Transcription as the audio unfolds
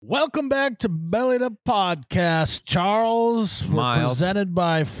Welcome back to Bellied Up Podcast, Charles. We're Miles. presented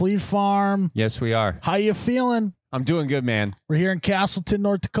by Fleet Farm. Yes, we are. How you feeling? I'm doing good, man. We're here in Castleton,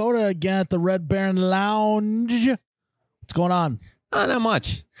 North Dakota, again at the Red Baron Lounge. What's going on? Not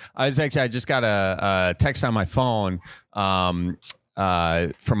much. I just got a text on my phone from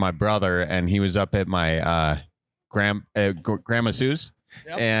my brother, and he was up at my Grandma Sue's,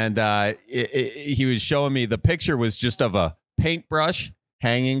 Yep. and he was showing me the picture was just of a paintbrush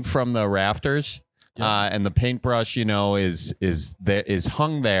hanging from the rafters. Yep. And the paintbrush, is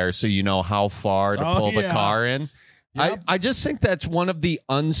hung there, so you know how far to pull the car in. Yep. I just think that's one of the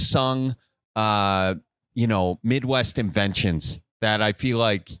unsung, Midwest inventions that I feel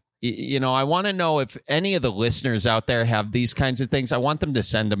like, I want to know if any of the listeners out there have these kinds of things. I want them to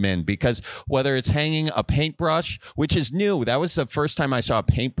send them in, because whether it's hanging a paintbrush, which is new, that was the first time I saw a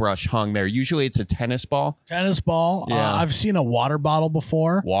paintbrush hung there. Usually it's a tennis ball. Tennis ball. Yeah. I've seen a water bottle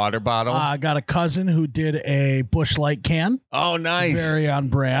before. Water bottle. I got a cousin who did a Busch Light can. Oh, nice. Very on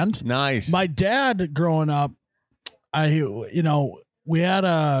brand. Nice. My dad, growing up, we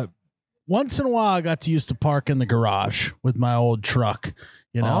had once in a while I got to use to park in the garage with my old truck.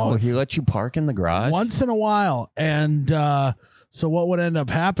 He let you park in the garage? Once in a while. And so what would end up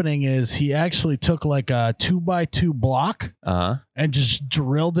happening is he actually took like a 2x2 block and just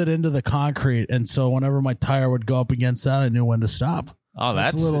drilled it into the concrete. And so whenever my tire would go up against that, I knew when to stop. Oh, So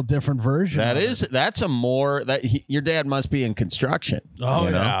that's a little different version. That's a more your dad must be in construction. Oh,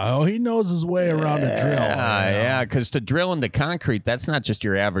 you know? yeah. Oh, he knows his way around a drill. Yeah, because to drill into concrete, that's not just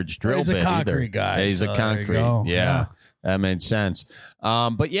your average drill He's bit a concrete either. guy. Yeah, he's so a there you concrete. go. Yeah. That made sense.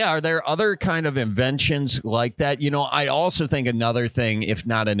 But yeah, are there other kind of inventions like that? I also think another thing, if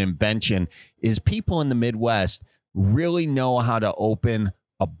not an invention, is people in the Midwest really know how to open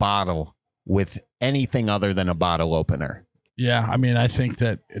a bottle with anything other than a bottle opener. Yeah, I mean, I think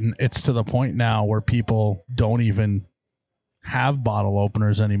that it's to the point now where people don't even have bottle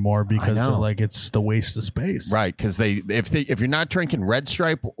openers anymore because they're like, it's just a waste of space. Right, because if you're not drinking Red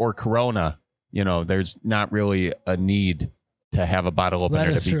Stripe or Corona, there's not really a need to have a bottle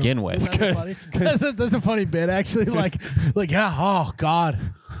opener to begin with. That's a funny bit, actually. Like, yeah, oh, God.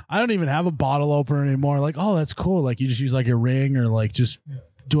 I don't even have a bottle opener anymore. Like, oh, that's cool. Like, you just use like a ring or like just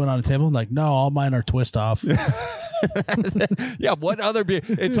do it on a table. I'm like, no, all mine are twist off. Yeah, what other beer?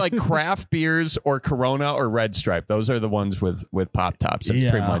 It's like craft beers or Corona or Red Stripe. Those are the ones with pop tops. That's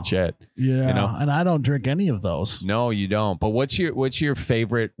pretty much it. Yeah, and I don't drink any of those. No, you don't. But what's your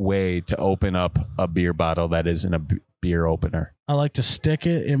favorite way to open up a beer bottle that isn't a beer opener? I like to stick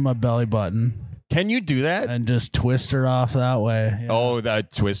it in my belly button. Can you do that? And just twist her off that way. Yeah. Oh, the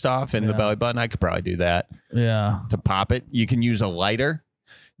twist off in the belly button? I could probably do that. Yeah. To pop it. You can use a lighter.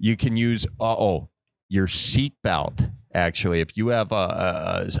 You can use, your seat belt. Actually, if you have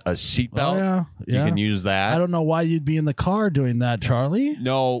a seat belt, you can use that. I don't know why you'd be in the car doing that, Charlie.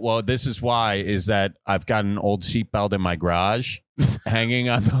 No, well, this is why, is that I've got an old seat belt in my garage hanging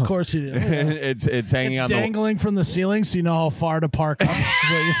on the... Of course you do. It's hanging on dangling from the ceiling so you know how far to park up,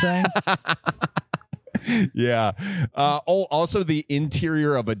 is what you're saying? Yeah. Also the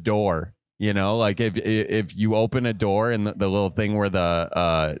interior of a door. Like if you open a door and the little thing where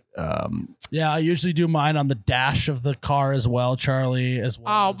the yeah, I usually do mine on the dash of the car as well, Charlie. As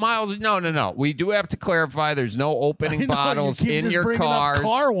well. Oh, Miles, no. We do have to clarify. There's no opening bottles in your cars.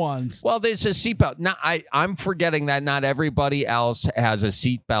 Car ones. Well, there's a seatbelt. Now, I'm forgetting that not everybody else has a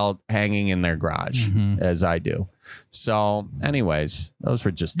seatbelt hanging in their garage as I do. So, anyways, those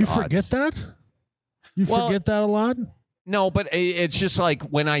were just thoughts. Forget that. You forget that a lot. No, but it's just like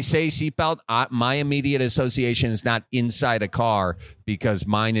when I say seatbelt, my immediate association is not inside a car because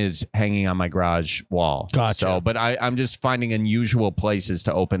mine is hanging on my garage wall. Gotcha. So, but I'm just finding unusual places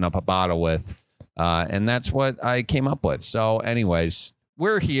to open up a bottle with, and that's what I came up with. So, anyways,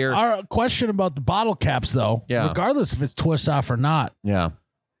 we're here. Our question about the bottle caps, though, regardless if it's twist off or not. Yeah.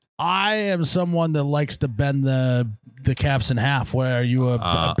 I am someone that likes to bend the caps in half. Where are you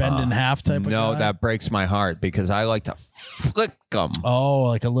a bend in half type of guy? No, that breaks my heart because I like to flick them. Oh,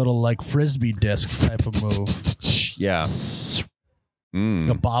 like a little frisbee disc type of move. Yeah. Like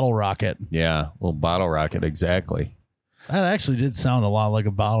a bottle rocket. Yeah, little bottle rocket, exactly. That actually did sound a lot like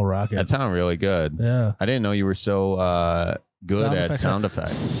a bottle rocket. That sounded really good. Yeah. I didn't know you were so good at sound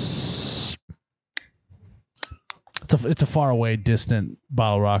effects. It's a far away, distant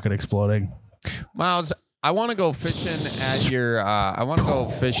bottle rocket exploding. Miles, I want to go fishing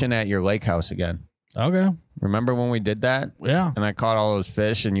at your lake house again. Okay. Remember when we did that? Yeah. And I caught all those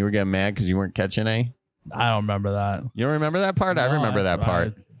fish, and you were getting mad because you weren't catching any. I don't remember that. You don't remember that part? No, I remember that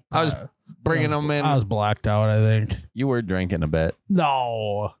part. I was bringing them in. I was blacked out, I think. You were drinking a bit.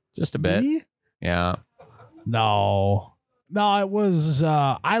 No. Just a bit. Me? Yeah. No, it was.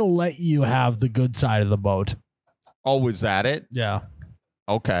 I let you have the good side of the boat. Oh, was that it? Yeah.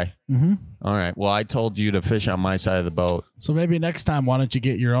 Okay. Mm-hmm. All right. Well, I told you to fish on my side of the boat. So maybe next time, why don't you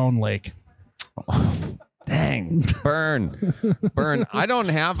get your own lake? Dang, burn. I don't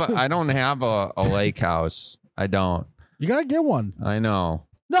have a lake house. I don't. You gotta get one. I know.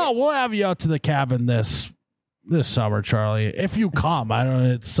 No, we'll have you out to the cabin this summer, Charlie. If you come, I don't.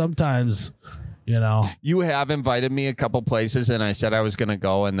 It's sometimes, You have invited me a couple places, and I said I was going to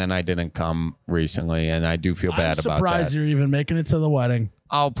go, and then I didn't come recently, and I do feel bad about that. I'm surprised you're even making it to the wedding.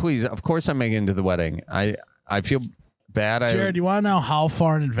 Oh, please! Of course, I'm making it to the wedding. I feel bad. Jared, you want to know how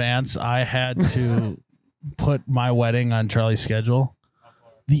far in advance I had to put my wedding on Charlie's schedule?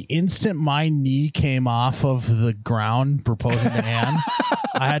 The instant my knee came off of the ground proposing to Ann,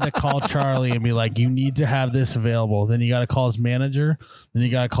 I had to call Charlie and be like, you need to have this available. Then you got to call his manager. Then you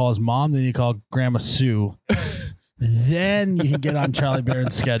got to call his mom. Then you call Grandma Sue. Then you can get on Charlie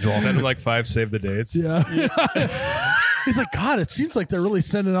Barron's schedule. Send him like 5 save the dates. Yeah. He's like, God, it seems like they're really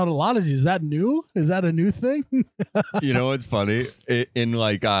sending out a lot of these. Is that new? Is that a new thing? You know what's funny? In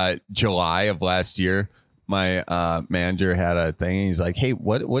like July of last year, my manager had a thing. He's like, "Hey,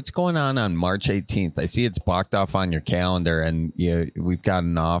 what's going on March 18th? I see it's blocked off on your calendar, and we've got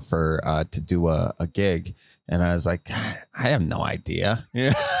an offer to do a gig." And I was like, "I have no idea."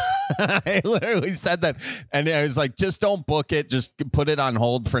 Yeah, I literally said that, and I was like, "Just don't book it. Just put it on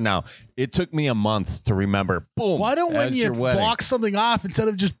hold for now." It took me a month to remember. Boom. Why don't when you block something off instead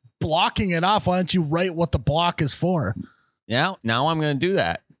of just blocking it off? Why don't you write what the block is for? Yeah, now I'm going to do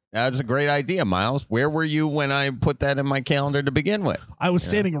that. That's a great idea, Miles. Where were you when I put that in my calendar to begin with? I was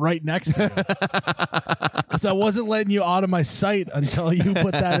standing right next to you because I wasn't letting you out of my sight until you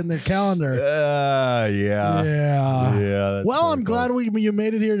put that in the calendar. Yeah. Well, I'm glad you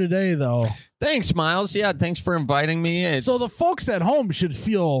made it here today, though. Thanks, Miles. Yeah, thanks for inviting me. So the folks at home should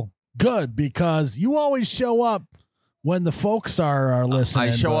feel good because you always show up when the folks are listening.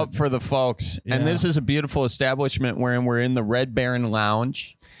 I show up for the folks. Yeah. And this is a beautiful establishment wherein we're in the Red Baron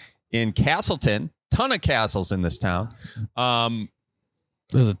Lounge in Castleton. Ton of castles in this town.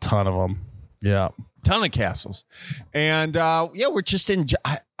 There's a ton of them. Yeah. Ton of castles. And we're just in.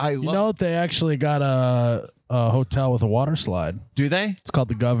 They actually got a hotel with a water slide. Do they? It's called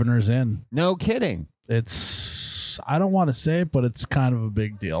the Governor's Inn. No kidding. I don't want to say it, but it's kind of a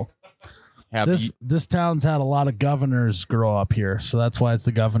big deal. This town's had a lot of governors grow up here, so that's why it's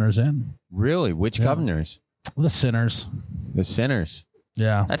the Governor's Inn. Really? Which governors? The Sinners. The Sinners.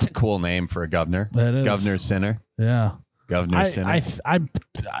 Yeah. That's a cool name for a governor. It is. Governor Sinner. Yeah. Governor Sinner.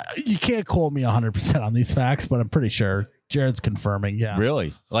 You can't quote me 100% on these facts, but I'm pretty sure Jared's confirming. Yeah.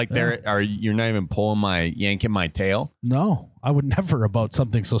 Really? Like you're not even yanking my tail? No, I would never about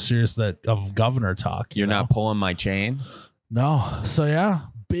something so serious of governor talk. You're not pulling my chain? No. So yeah,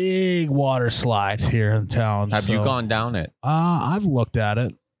 big water slide here in town. Have you gone down it? I've looked at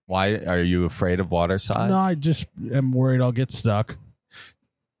it. Why are you afraid of water slides? No, I just am worried I'll get stuck.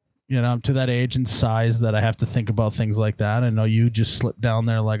 I'm to that age and size that I have to think about things like that. I know you just slip down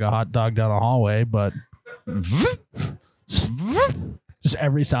there like a hot dog down a hallway, but just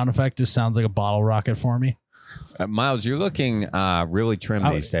every sound effect just sounds like a bottle rocket for me. Miles, you're looking really trim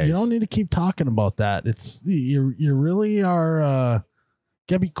these days. You don't need to keep talking about that. It's you really are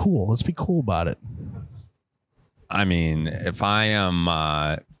gotta be cool. Let's be cool about it. I mean, if I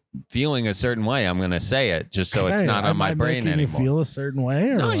am feeling a certain way, I'm going to say it just so it's not on my brain anymore. You feel a certain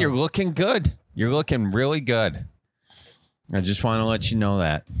way? Or no, you're looking good. You're looking really good. I just want to let you know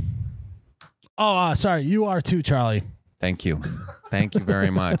that. Oh, sorry. You are too, Charlie. Thank you. Thank you very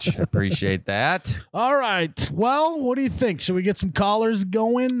much. Appreciate that. All right. Well, what do you think? Should we get some callers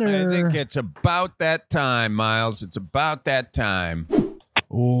going? Or? I think it's about that time, Miles. It's about that time.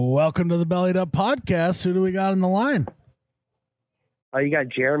 Welcome to the Bellied Up Podcast. Who do we got on the line? You got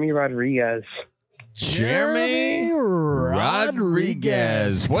Jeremy Rodriguez. Jeremy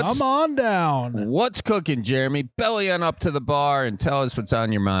Rodriguez. Come on down. What's cooking, Jeremy? Belly on up to the bar and tell us what's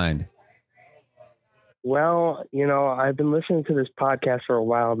on your mind. Well, I've been listening to this podcast for a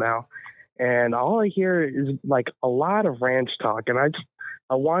while now, and all I hear is like a lot of ranch talk, and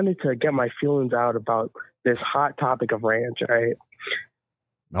I wanted to get my feelings out about this hot topic of ranch, right?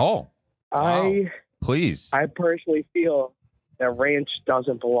 Oh, wow. Please. I personally feel that ranch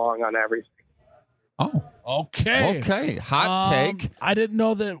doesn't belong on everything. Oh, okay. Hot take. I didn't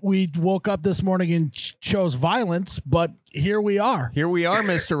know that we woke up this morning and chose violence, but here we are. Here we are,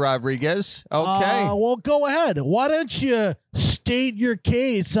 Mr. Rodriguez. Okay. Well, go ahead. Why don't you state your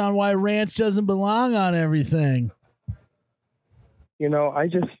case on why ranch doesn't belong on everything?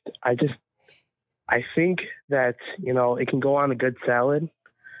 I think that, it can go on a good salad,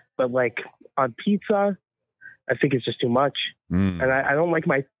 but like on pizza, I think it's just too much. And I don't like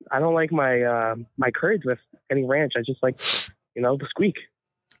my curds with any ranch. I just like, the squeak.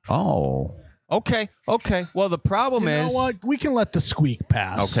 Oh, okay. Well, the problem is, what? We can let the squeak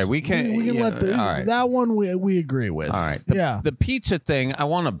pass. Okay, we can let all right. That one we agree with. All right. The pizza thing, I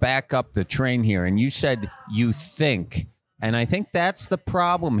want to back up the train here. And you said you think, and I think that's the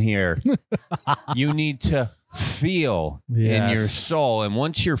problem here. You need to feel in your soul. And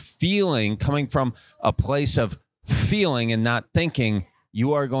once you're feeling, coming from a place of feeling and not thinking,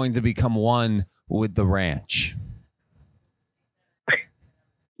 you are going to become one with the ranch.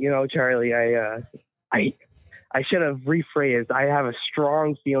 Charlie, I should have rephrased. I have a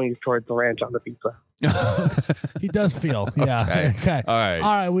strong feelings towards the ranch on the pizza. He does feel. Yeah. Okay. All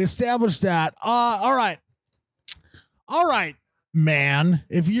right. We established that. All right, man.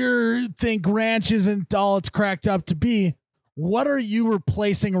 If you think ranch isn't all it's cracked up to be, what are you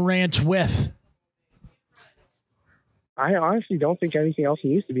replacing ranch with? I honestly don't think anything else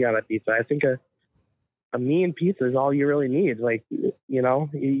needs to be on a pizza. I think a mean pizza is all you really need. Like, you don't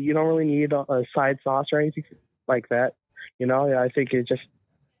really need a side sauce or anything like that. I think it just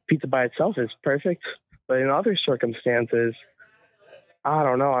pizza by itself is perfect. But in other circumstances, I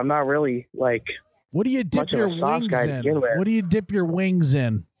don't know. I'm not really like. What do you dip your wings in? What do you dip your wings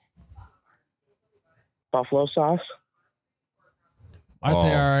in? Buffalo sauce. Aren't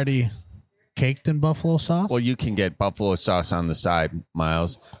they already caked in buffalo sauce? Well, you can get buffalo sauce on the side,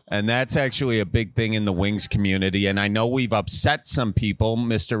 Miles. And that's actually a big thing in the wings community. And I know we've upset some people,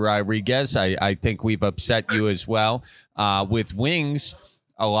 Mr. Rodriguez. I think we've upset you as well. With wings,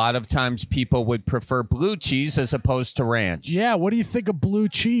 a lot of times people would prefer blue cheese as opposed to ranch. Yeah, what do you think of blue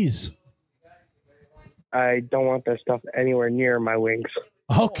cheese? I don't want that stuff anywhere near my wings.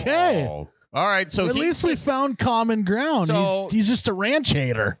 Okay. Oh. All right, so at least we found common ground. So, he's just a ranch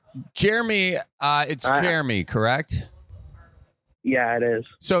hater. Jeremy, it's Jeremy, correct? Yeah, it is.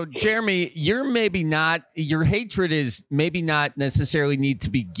 So, Jeremy, your hatred is maybe not necessarily need to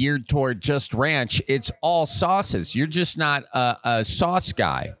be geared toward just ranch. It's all sauces. You're just not a sauce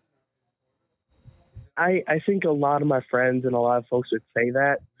guy. I think a lot of my friends and a lot of folks would say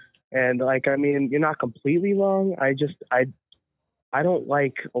that. And you're not completely wrong. I don't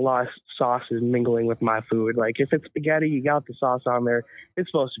like a lot of sauces mingling with my food. Like if it's spaghetti, you got the sauce on there. It's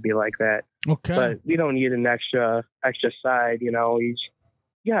supposed to be like that. Okay. But we don't need an extra side, you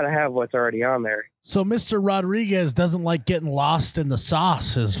got to have what's already on there. So Mr. Rodriguez doesn't like getting lost in the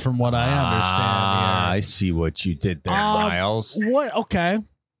sauces from what I understand here. I see what you did there, Miles. What? Okay.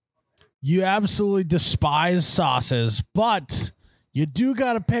 You absolutely despise sauces, but you do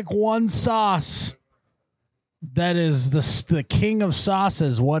got to pick one sauce that is the king of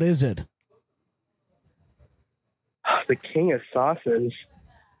sauces. What is it? The king of sauces.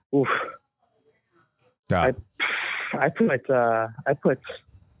 Oof. I put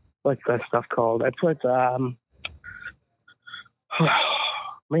what's that stuff called? I put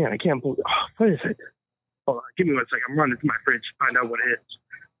man, I can't believe. What is it? Hold on, give me 1 second. I'm running to my fridge to find out what it is.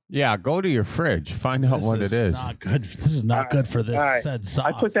 Yeah, go to your fridge. Find out what it is. Not good. This is not good for this said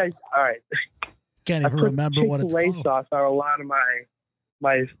sauce. I put that. All right. Can't even remember what it's called. Chick-fil-A sauce on a lot of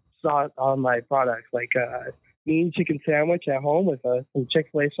my sauce on my products, like mean chicken sandwich at home with some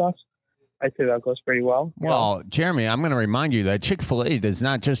Chick-fil-A sauce. I'd say that goes pretty well. Well, Jeremy, I'm going to remind you that Chick-fil-A does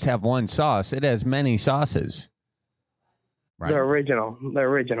not just have one sauce; it has many sauces. Right. The original. The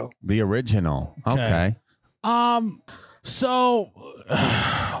original. Okay. So,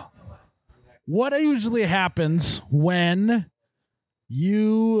 what usually happens when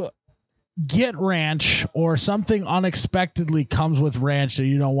you get ranch or something unexpectedly comes with ranch that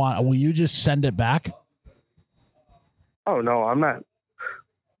you don't want? Will you just send it back? Oh no, I'm not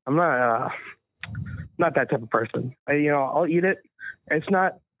that type of person. I'll eat it. It's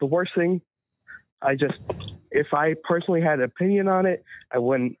not the worst thing. If I personally had an opinion on it, I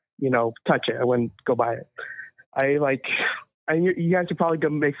wouldn't, touch it. I wouldn't go buy it. You guys are probably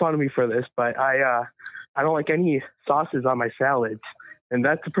gonna make fun of me for this, but I don't like any sauces on my salads. And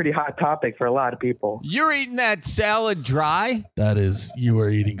that's a pretty hot topic for a lot of people. You're eating that salad dry? That is, you are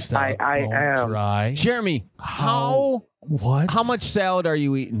eating salad I am. dry. Jeremy, how much salad are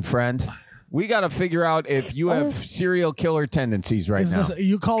you eating, friend? We got to figure out if you have serial killer tendencies right now.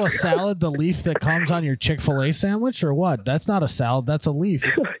 You call a salad the leaf that comes on your Chick-fil-A sandwich or what? That's not a salad. That's a leaf.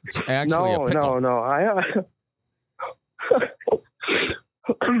 It's actually a pickle. No.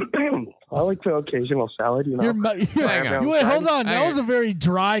 I like the occasional salad, you know. Wait, hold on. That was a very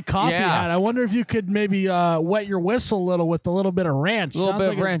dry coffee hat. I wonder if you could maybe wet your whistle a little with a little bit of ranch. A little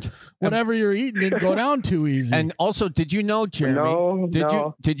bit of ranch. Whatever you're eating didn't go down too easy. And also, did you know, Jeremy?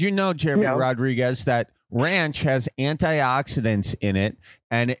 Did you know, Jeremy Rodriguez, that ranch has antioxidants in it,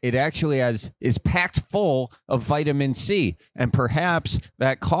 and it actually is packed full of vitamin C. And perhaps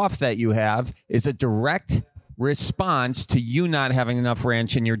that cough that you have is a direct response to you not having enough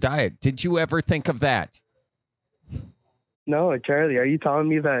ranch in your diet. Did you ever think of that? No, Charlie, are you telling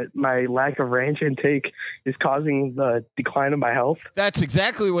me that my lack of ranch intake is causing the decline of my health? That's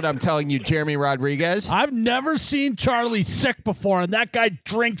exactly what I'm telling you, Jeremy Rodriguez. I've never seen Charlie sick before, and that guy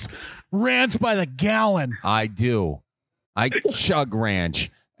drinks ranch by the gallon. I do. I chug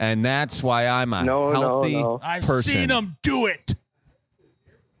ranch, and that's why I'm a healthy person. I've seen him do it.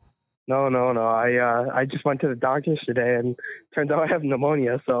 No. I just went to the doctor today, and turns out I have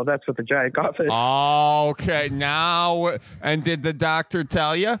pneumonia, so that's what the giant cough is. Okay, now, and did the doctor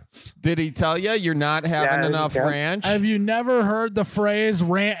tell you? Did he tell you you're not having enough ranch? Have you never heard the phrase,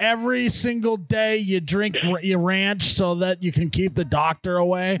 every single day you drink your ranch so that you can keep the doctor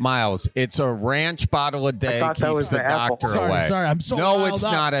away? Miles, it's a ranch bottle a day keeps the doctor away. Sorry, I'm so No, riled it's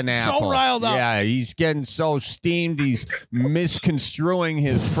up. not an apple. So riled up. Yeah, he's getting so steamed, he's misconstruing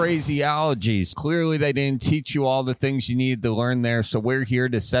his phraseologies. Clearly, they didn't teach you all the things you needed to learn there, so we're here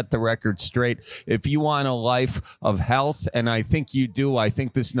to set the record straight. If you want a life of health, and I think you do, I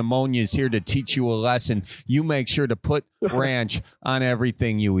think this pneumonia is here to teach you a lesson. You make sure to put ranch on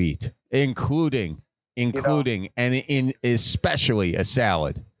everything you eat, including and in especially a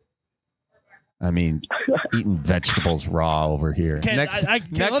salad. I mean, eating vegetables raw over here.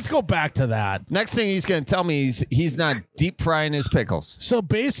 Let's go back to that. Next thing he's going to tell me he's not deep frying his pickles. So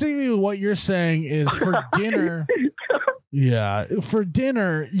basically what you're saying is for dinner, for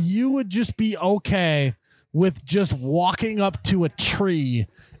dinner, you would just be okay with just walking up to a tree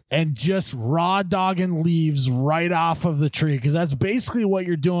and just raw dogging leaves right off of the tree, because that's basically what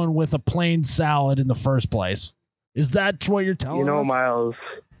you're doing with a plain salad in the first place. Is that what you're telling us? Miles,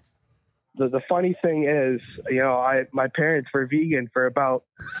 the funny thing is, my parents were vegan for about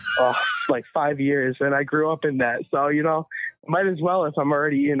like 5 years, and I grew up in that. So, might as well if I'm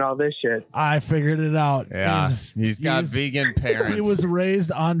already eating all this shit. I figured it out. Yeah, he's got vegan parents. He was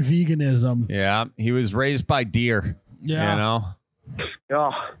raised on veganism. Yeah, he was raised by deer. Yeah.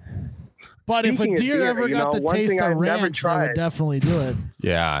 Oh. But if a deer ever got the taste of ranch, I would definitely do it.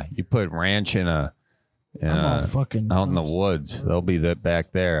 Yeah, you put ranch in out in the woods. They'll be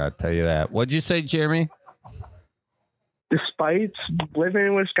back there, I'll tell you that. What'd you say, Jeremy? Despite living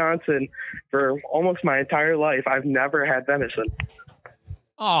in Wisconsin for almost my entire life, I've never had venison.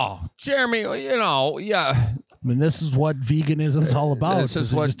 Oh, Jeremy, yeah. I mean, this is what veganism is all about. This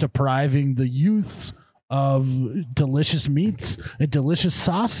is just depriving the youths of delicious meats and delicious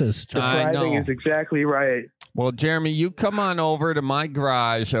sauces. Depriving is exactly right. Well, Jeremy, you come on over to my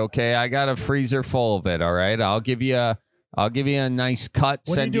garage, okay? I got a freezer full of it, all right? I'll give you a nice cut,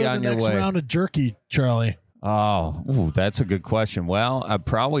 send you on your way. What do you do the next round of jerky, Charlie? Oh, that's a good question. Well, I'd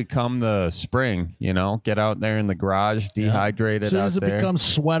probably come the spring, get out there in the garage, dehydrate it out there. So does it become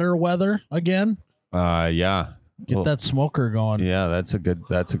sweater weather again? Yeah. Get that smoker going. Yeah, that's a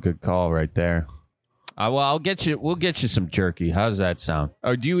good call right there. Well, we'll get you some jerky. How's that sound?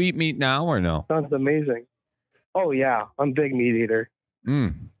 Oh, do you eat meat now or no? Sounds amazing. Oh yeah, I'm a big meat eater.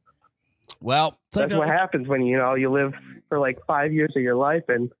 Well, that's what happens when you live for like 5 years of your life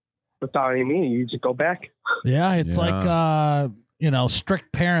and without any meat, you just go back. Yeah, it's like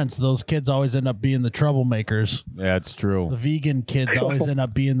strict parents. Those kids always end up being the troublemakers. Yeah, it's true. The vegan kids always end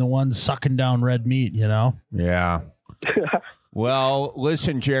up being the ones sucking down red meat. Yeah. Well,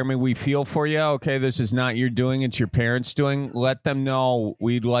 listen, Jeremy, we feel for you. Okay, this is not your doing. It's your parents' doing. Let them know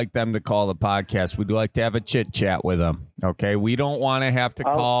we'd like them to call the podcast. We'd like to have a chit-chat with them. Okay, we don't want to have to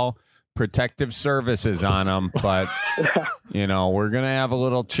call protective services on them, but, we're going to have a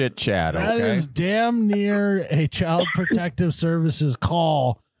little chit-chat, okay? That is damn near a child protective services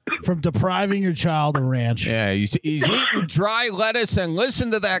call from depriving your child of ranch. Yeah, he's eating dry lettuce, and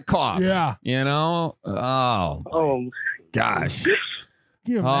listen to that cough. Yeah. Oh, gosh.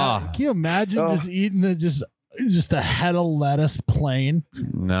 Can you imagine just eating just a head of lettuce plain?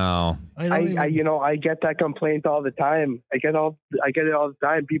 No. I get that complaint all the time. I get it all the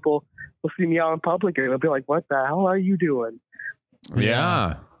time. People will see me out in public and they'll be like, "What the hell are you doing?"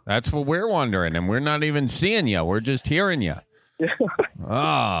 Yeah. That's what we're wondering, and we're not even seeing you. We're just hearing you.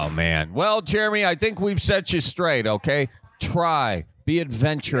 Oh, man. Well, Jeremy, I think we've set you straight, okay? Be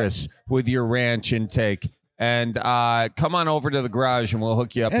adventurous with your ranch intake. And come on over to the garage and we'll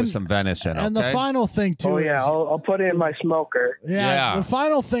hook you up with some venison. And okay? the final thing, too. Oh, yeah. I'll put it in my smoker. Yeah. The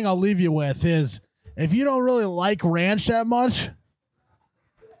final thing I'll leave you with is if you don't really like ranch that much,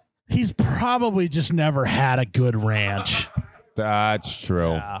 he's probably just never had a good ranch. That's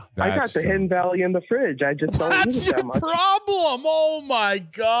true. Yeah. I got the Hidden Valley in the fridge. I just don't eat it that much. That's your problem. Oh, my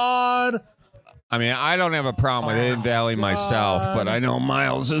God. I mean, I don't have a problem with Hidden Valley myself, but I know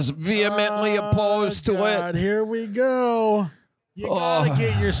Miles is vehemently opposed to it. Here we go. You gotta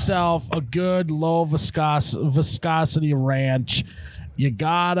get yourself a good low viscosity ranch. You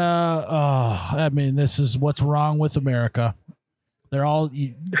gotta. I mean, this is what's wrong with America. They're all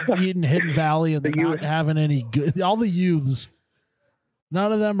eating Hidden Valley and they're not having any good. All the youths,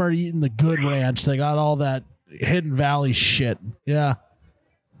 none of them are eating the good ranch. They got all that Hidden Valley shit. Yeah.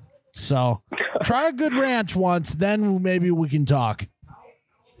 So try a good ranch once, then maybe we can talk.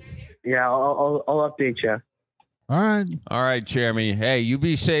 Yeah, I'll update you. All right, Jeremy. Hey, you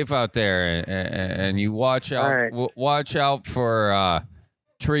be safe out there, and you watch out. Right. Watch out for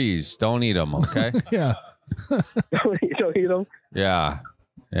trees. Don't eat them, okay? Yeah. Don't eat them? Yeah.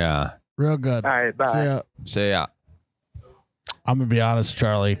 Real good. All right, bye. See ya. I'm going to be honest,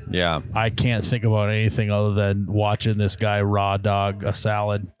 Charlie. Yeah. I can't think about anything other than watching this guy raw dog a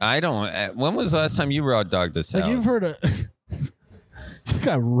salad. I don't. When was the last time you raw dogged a salad? Like you've heard of. You think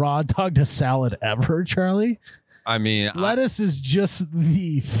I raw dogged a salad ever, Charlie? I mean, lettuce is just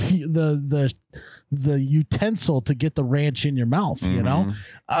the utensil to get the ranch in your mouth. You know,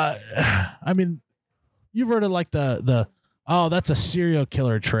 I mean, you've heard of like the that's a serial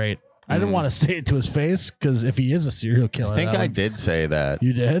killer trait. I didn't want to say it to his face because if he is a serial killer, I think I did say that.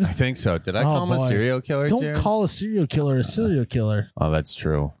 You did? I think so. Did I call him a serial killer? Don't Jared? call a serial killer a serial killer. Oh, that's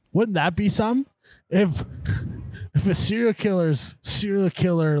true. Wouldn't that be something? If a serial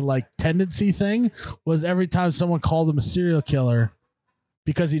killer like tendency thing was every time someone called him a serial killer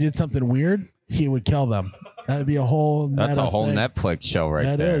because he did something weird, he would kill them. That'd be a whole. That's a whole thing. Netflix show right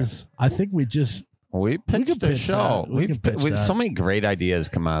there. That is. I think we just. We pitched a show. We've so many great ideas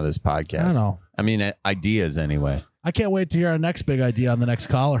come out of this podcast. I know. I mean, ideas anyway. I can't wait to hear our next big idea on the next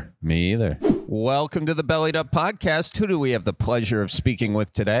caller. Me either. Welcome to the Bellied Up Podcast. Who do we have the pleasure of speaking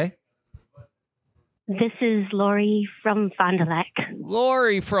with today? This is Lori from Fond du Lac.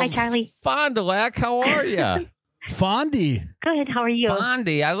 Lori from Fond du Lac. How are you? Fondy. Good. How are you?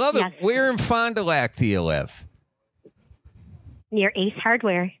 Fondy. I love it. Where in Fond du Lac do you live? Near Ace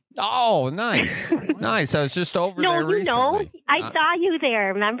Hardware. Oh, nice. Nice. I was just over there recently. No, you know. I saw you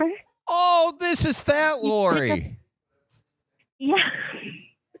there, remember? Oh, this is that Lori. Yeah.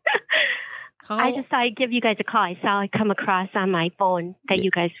 I just thought I'd give you guys a call. I saw it come across on my phone that you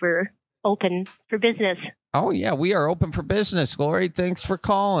guys were open for business. Oh, yeah. We are open for business, Lori. Thanks for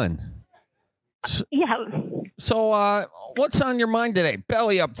calling. So, what's on your mind today?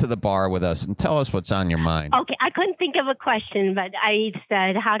 Belly up to the bar with us and tell us what's on your mind. Okay, I couldn't think of a question, but I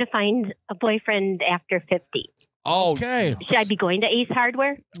said how to find a boyfriend after 50. Oh, okay. Should I be going to Ace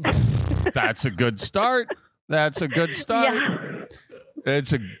Hardware? That's a good start. That's a good start. Yeah.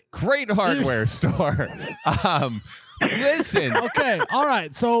 It's a great hardware store. Listen. Okay. All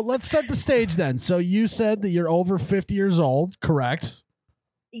right. So let's set the stage then. So you said that you're over 50 years old, correct?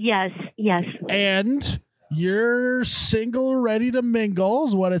 Yes. And you're single, ready to mingle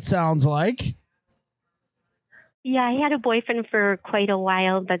is what it sounds like. Yeah, I had a boyfriend for quite a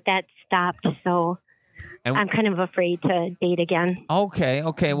while, but that stopped, so I'm kind of afraid to date again. Okay.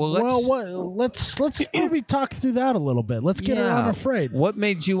 Well, let's maybe talk through that a little bit. Let's get her unafraid. What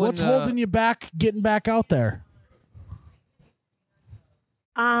made you? What's holding you back getting back out there?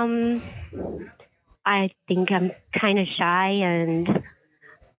 I think I'm kind of shy, and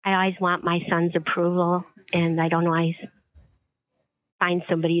I always want my son's approval, and I don't always find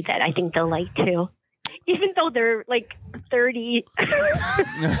somebody that I think they'll like too. Even though they're like 30.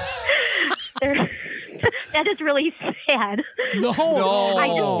 That is really sad. No. I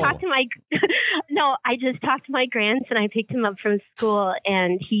just talked to my grandson. I picked him up from school,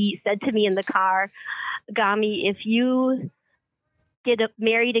 and he said to me in the car, Gami, if you get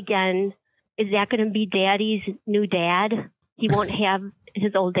married again, is that going to be Daddy's new dad? He won't have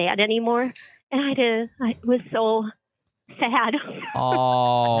his old dad anymore. And I was so sad.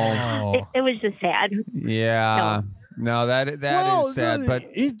 Oh. It was just sad. Yeah. No, that is sad. But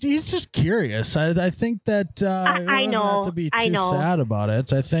he's just curious. I think that I know. Have to be too sad about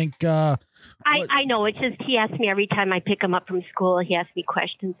it. I think. I know. It's just he asks me every time I pick him up from school. He asks me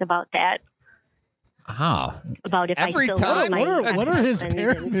questions about that. about if Every I still love time? my What are his husband.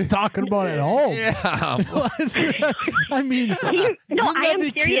 parents talking about at home? Yeah. I mean, No, shouldn't I that am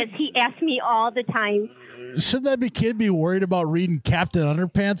be serious. He asks me all the time. Shouldn't that kid be worried about reading Captain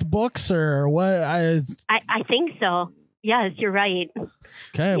Underpants books or what? I think so. Yes, you're right.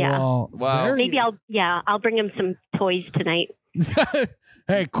 Okay, Yeah. well, Wow. Maybe I'll bring him some toys tonight.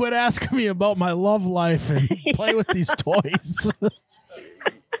 Hey, quit asking me about my love life and play with these toys.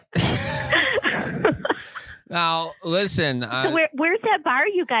 Now, listen. So where's that bar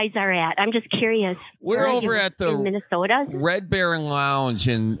you guys are at? I'm just curious. We're Where are over you? at the in Minnesota. Red Baron Lounge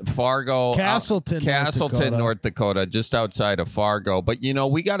in Fargo, Castleton, North Dakota, just outside of Fargo. But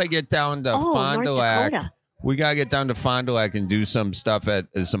we got to get down to Fond du North Lac. Dakota. We got to get down to Fond du Lac and do some stuff at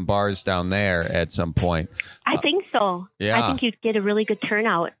some bars down there at some point. I think so. yeah. I think you'd get a really good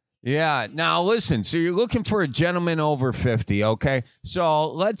turnout. Yeah. Now, listen. So you're looking for a gentleman over 50, okay?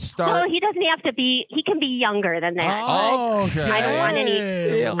 So let's start. Well, he doesn't have to be. He can be younger than that. Oh, okay. I don't want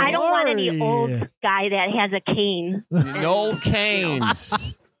any. I don't want any old guy that has a cane. No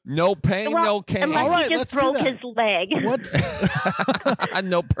canes. No pain, Well, no cane. Unless All right, he let's just do broke that. his leg. What's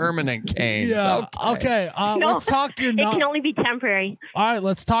No permanent canes. yeah? Okay, No, let's talk your. It can only be temporary. All right,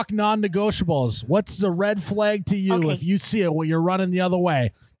 let's talk non-negotiables. What's the red flag to you Okay. if you see it when you're running the other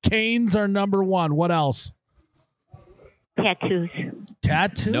way? Canes are number one. What else? Tattoos.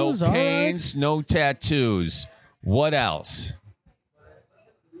 Tattoos. No All right. canes, no tattoos. What else?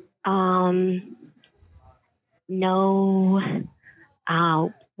 No.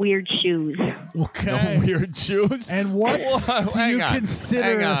 Weird shoes. Okay. No weird shoes. And what do Hang you on. consider?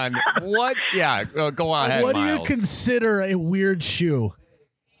 Hang on. What? Yeah, go on ahead. What do you Miles. consider a weird shoe?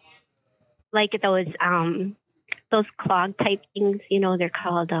 Like those clog type things. They're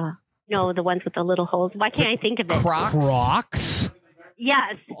called. The ones with the little holes. Why can't I think of it? Crocs.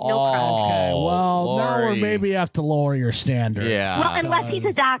 Yes. No Oh, Crocs. Okay. Well, now we Lori. maybe have to lower your standards. Yeah. Well, unless he's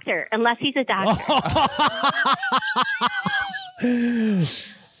a doctor.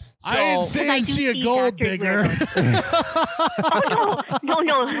 I ain't saying I do she a see gold doctors digger.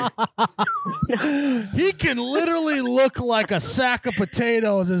 No. He can literally look like a sack of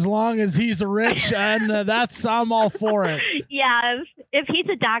potatoes as long as he's rich, and I'm all for it. Yeah. If he's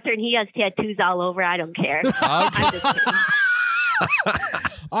a doctor and he has tattoos all over, I don't care. I'm just kidding.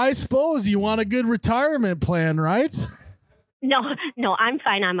 I suppose you want a good retirement plan, right? No, I'm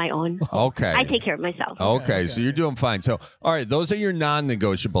fine on my own. Okay. I take care of myself. Okay, so you're doing fine. So, all right, those are your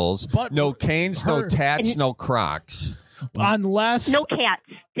non-negotiables. But no canes, no her- tats, no Crocs. Unless No cats.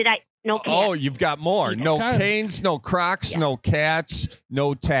 No cats. Oh, you've got more. No Okay. canes, no Crocs, no cats,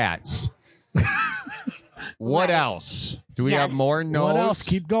 no tats. What else? Do we Yes. have more? No. what else?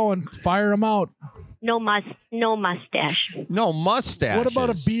 Keep going. Fire them out. No mustache. No mustache. What about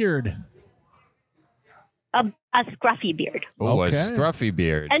a beard? A scruffy beard. Oh, Okay. a scruffy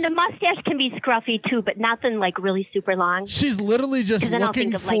beard. And the mustache can be scruffy too, but nothing like really super long. She's literally just 'Cause then I'll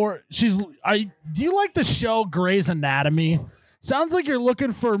looking think of, for. Do you like the show Grey's Anatomy? Sounds like you're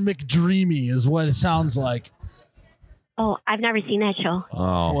looking for McDreamy, is what it sounds like. Oh, I've never seen that show.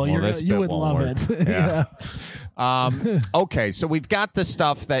 Oh, Well, this you bit would won't love work. it. Yeah. Okay, so we've got the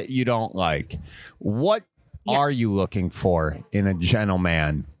stuff that you don't like. What are you looking for in a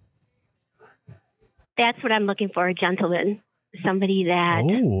gentleman? That's what I'm looking for, a gentleman. Somebody that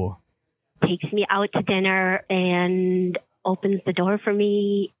Oh, takes me out to dinner and opens the door for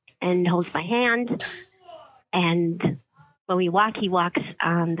me and holds my hand. And when we walk, he walks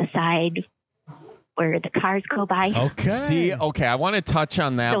on the side where the cars go by. okay. See, okay, I want to touch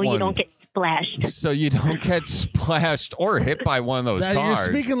on that so one. you don't get splashed. So you don't get splashed or hit by one of those You're cars.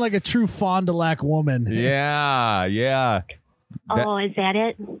 speaking like a true Fond du Lac woman. Yeah. That- Oh, is that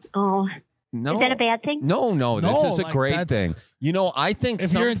it? Oh, No. is that a bad thing? No, this No, is a like, great that's- thing. I think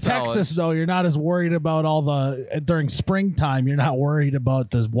If some you're in fellas- Texas, though, you're not as worried about during springtime, you're not worried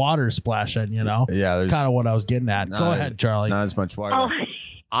about the water splashing, Yeah, That's there's kind of what I was getting at. Go not- ahead, Charlie. not as much water. Oh,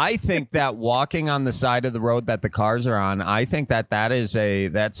 I think that walking on the side of the road that the cars are on, I think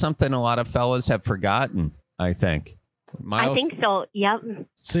that's something a lot of fellas have forgotten. I think. I Miles? think so. Yep.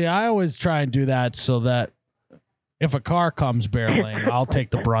 See, I always try and do that so that if a car comes barreling, I'll take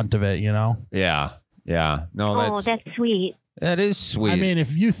the brunt of it, Yeah. No, Oh, that's sweet. that is sweet. I mean,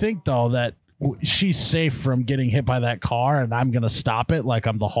 if you think, though, that she's safe from getting hit by that car and I'm going to stop it like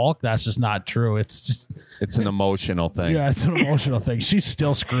I'm the Hulk, that's just not true. It's just, it's an emotional thing. yeah, it's an emotional thing. She's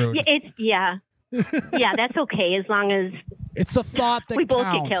still screwed. Yeah, yeah, that's okay as long as It's the thought that we both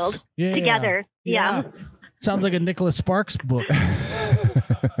counts. get killed Yeah. together. Yeah. Sounds like a Nicholas Sparks book.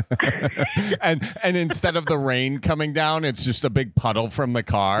 and instead of the rain coming down, it's just a big puddle from the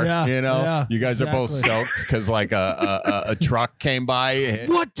car. Yeah, You guys are both soaked because like a truck came by.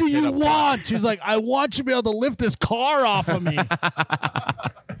 What do you want? She's like, I want you to be able to lift this car off of me.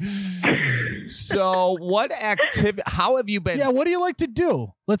 So what activity? How have you been? Yeah, what do you like to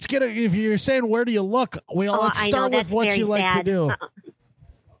do? Let's get it. If you're saying where do you look, let's start with what you like to do.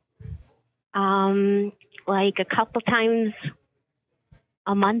 Like a couple times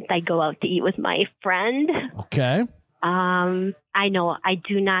a month, I go out to eat with my friend. Okay. I know I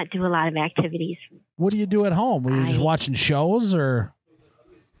do not do a lot of activities. What do you do at home? Were you just watching shows or?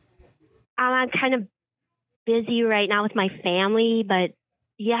 I'm kind of busy right now with my family, but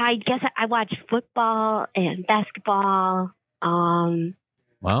yeah, I guess I watch football and basketball.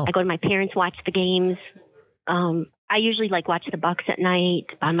 Wow. I go to my parents, watch the games. I usually watch the Bucks at night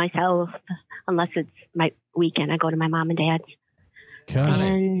by myself, unless it's my weekend. I go to my mom and dad's.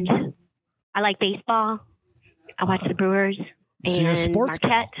 And I like baseball. I watch the Brewers and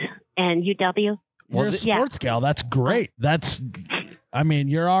Marquette and UW. You're a sports gal. That's great.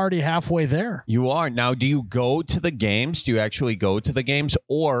 You're already halfway there. You are. Now, do you go to the games? Do you actually go to the games?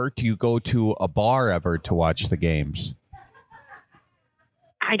 Or do you go to a bar ever to watch the games?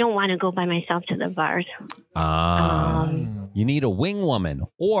 I don't want to go by myself to the bars. You need a wing woman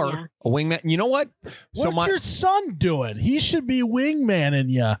or a wingman. You know what? What's your son doing? He should be wingmaning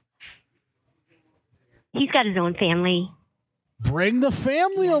you. He's got his own family. Bring the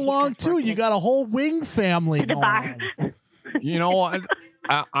family along, too. You got a whole wing family. To the bar. You know what?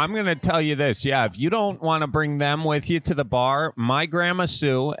 I'm going to tell you this. Yeah, if you don't want to bring them with you to the bar, my Grandma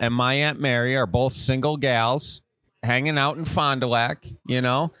Sue and my Aunt Mary are both single gals hanging out in Fond du Lac,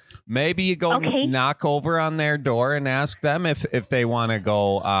 Maybe you go knock over on their door and ask them if they want to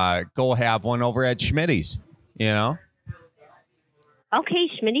go have one over at Schmitty's, Okay,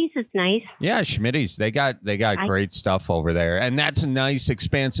 Schmitty's is nice. Yeah, Schmitty's. They got great stuff over there. And that's a nice,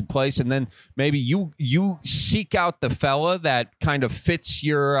 expansive place. And then maybe you seek out the fella that kind of fits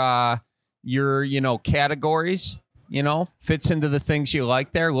your categories, fits into the things you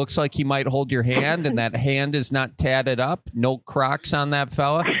like there. Looks like he might hold your hand, and that hand is not tatted up. No Crocs on that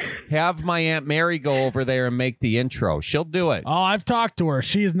fella. Have my Aunt Mary go over there and make the intro. She'll do it. Oh, I've talked to her.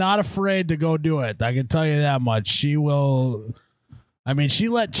 She's not afraid to go do it. I can tell you that much. She will. She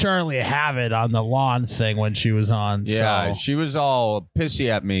let Charlie have it on the lawn thing when she was on. Yeah, so. She was all pissy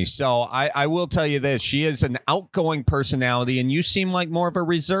at me. So I will tell you this. She is an outgoing personality, and you seem like more of a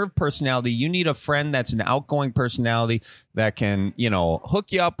reserved personality. You need a friend that's an outgoing personality that can,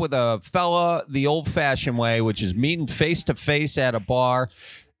 hook you up with a fella the old-fashioned way, which is meeting face-to-face at a bar.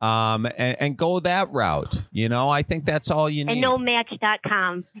 And go that route. I think that's all you need. And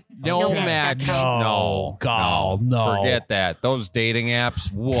nomatch.com. No match. No. Forget that. Those dating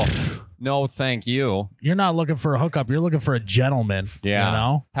apps. Woof. No, thank you. You're not looking for a hookup. You're looking for a gentleman.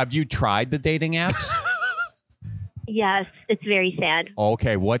 Yeah. Have you tried the dating apps? Yes. It's very sad.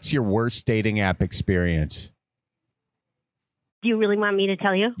 Okay. What's your worst dating app experience? Do you really want me to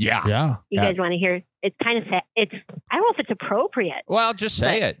tell you? Yeah. You guys want to hear? It's kind of sad. I don't know if it's appropriate. Well, just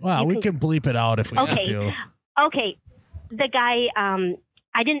say it. Well, we can bleep it out if we have to. Okay. The guy,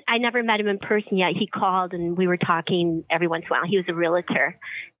 I never met him in person yet. He called and we were talking every once in a while. He was a realtor.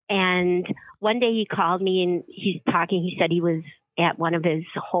 And one day he called me and he's talking. He said he was at one of his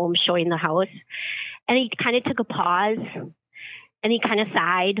homes showing the house. And he kind of took a pause and he kind of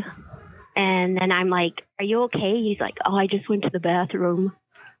sighed. And then I'm like, are you okay? He's like, oh, I just went to the bathroom.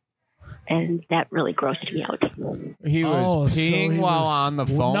 And that really grossed me out. He was peeing while on the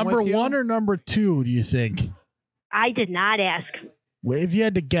phone Number with you? one or number two, do you think? I did not ask. Well, if you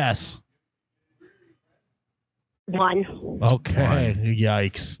had to guess. One. Okay.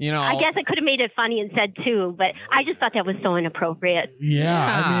 Yikes. I guess I could have made it funny and said two, but I just thought that was so inappropriate.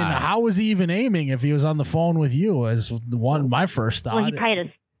 Yeah. How was he even aiming if he was on the phone with you? As my first thought. Well,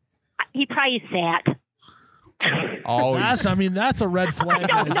 he probably sat. Oh, that's a red flag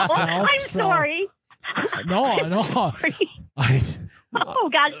in itself. I'm sorry. No. Oh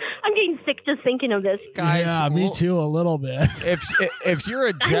God, I'm getting sick just thinking of this. Guys, yeah, me too, a little bit. If you're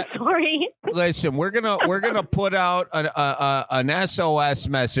a I'm sorry. Listen, we're gonna put out an SOS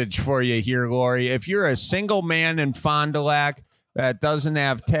message for you here, Lori. If you're a single man in Fond du Lac that doesn't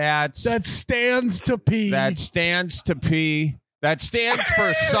have tats, that stands to pee. That stands to pee. That stands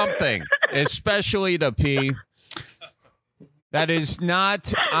for something, especially to pee. That is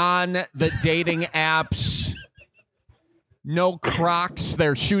not on the dating apps. No Crocs.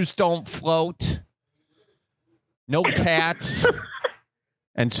 Their shoes don't float. No cats.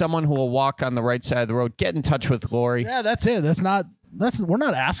 And someone who will walk on the right side of the road. Get in touch with Lori. Yeah, that's it. That's not we're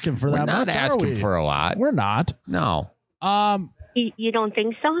not asking for that. We're not much, asking for a lot. We're not. No. You don't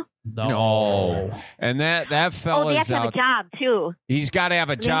think so? No. And that fella's they have to have a job too. He's got to have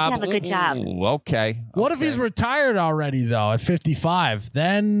a job. Have a good job. Ooh, okay. What if he's retired already though at 55?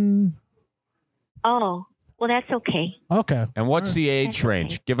 Then. Oh, well, that's okay. Okay. And what's the age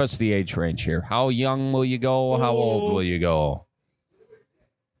range? Okay. Give us the age range here. How young will you go? How old will you go?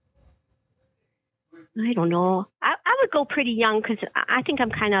 I don't know. I would go pretty young because I think I'm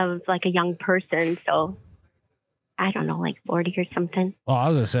kind of like a young person. So I don't know, like 40 or something. Oh, I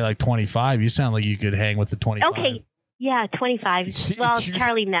was gonna say like 25. You sound like you could hang with the 25. Okay. Yeah, 25. Well,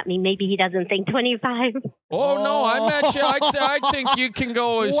 Charlie met me. Maybe he doesn't think 25. Oh, no, I met you. I think you can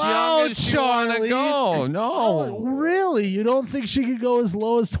go as young as you want to go. No. Oh, really? You don't think she could go as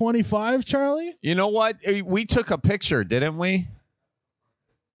low as 25, Charlie? You know what? We took a picture, didn't we?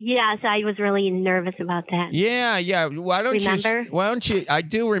 Yes, I was really nervous about that. Yeah. Why don't you? I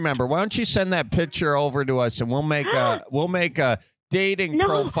do remember. Why don't you send that picture over to us, and we'll make a dating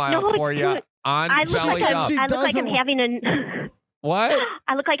profile for you on Belly Up. I look like I'm having a what?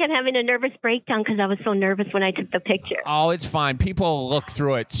 I look like I'm having a nervous breakdown because I was so nervous when I took the picture. Oh, it's fine. People will look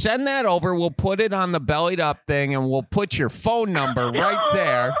through it. Send that over. We'll put it on the Bellied Up thing, and we'll put your phone number right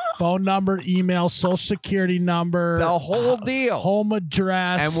there. Phone number, email, social security number. The whole deal. Home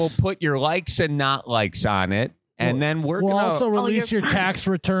address. And we'll put your likes and not likes on it. And then we'll also release your tax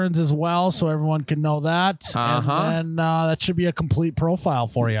returns as well so everyone can know that. Uh-huh. And then that should be a complete profile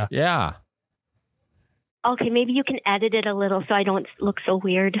for you. Yeah. Okay, maybe you can edit it a little so I don't look so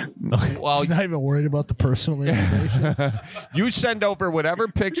weird. Well, she's not even worried about the personal information. You send over whatever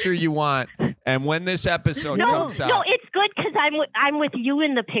picture you want, and when this episode comes out, no, it's good because I'm with you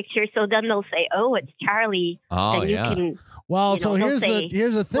in the picture. So then they'll say, "Oh, it's Charlie." Oh, then yeah. You can, well, so here's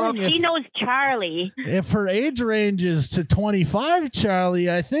the thing. Well, she knows Charlie. If her age range is to 25,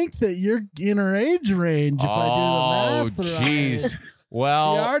 Charlie, I think that you're in her age range. If I do the math right. Jeez.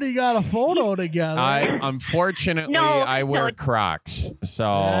 Well, you already got a photo together. Unfortunately, I wear Crocs, so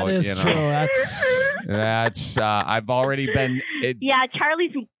that is true. That's I've already been. Yeah,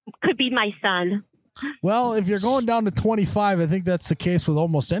 Charlie's could be my son. Well, if you're going down to 25, I think that's the case with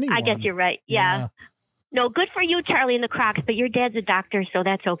almost anyone. I guess you're right. Yeah. No, good for you, Charlie and the Crocs, but your dad's a doctor, so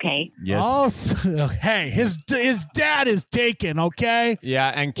that's okay. Yes. Oh, hey, his dad is taken, okay?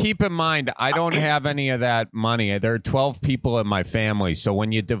 Yeah, and keep in mind, I don't have any of that money. There are 12 people in my family, so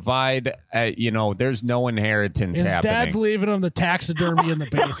when you divide, there's no inheritance happening. His dad's leaving him the taxidermy in the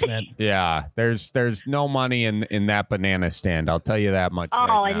basement. Yeah, there's no money in that banana stand. I'll tell you that much. Oh,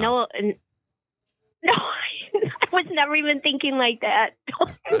 right now. No, I was never even thinking like that.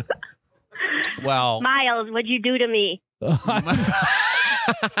 Well, Miles, what'd you do to me?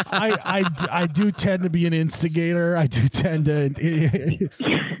 I do tend to be an instigator. I do tend to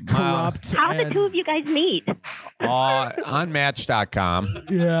corrupt. How did the two of you guys meet? On Match.com.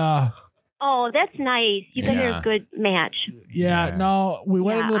 Yeah. Oh, that's nice. You guys are a good match. Yeah. No, we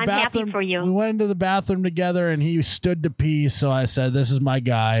went into the bathroom. Happy for you. We went into the bathroom together, and he stood to pee. So I said, "This is my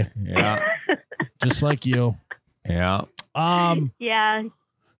guy." Yeah. Just like you. Yeah. Yeah.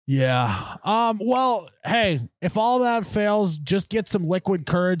 Yeah. Well, hey, if all that fails, just get some liquid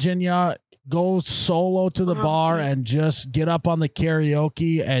courage in ya. Go solo to the bar and just get up on the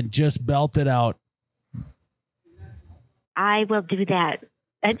karaoke and just belt it out. I will do that.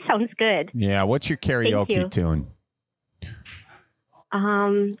 That sounds good. Yeah. What's your karaoke tune?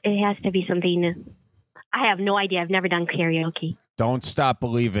 It has to be something. I have no idea. I've never done karaoke. Don't stop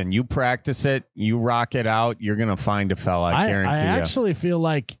believing. You practice it. You rock it out. You're going to find a fella. I guarantee you. I actually feel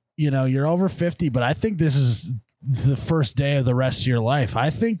like, you're over 50, but I think this is the first day of the rest of your life. I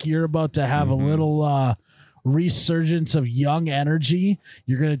think you're about to have a little resurgence of young energy.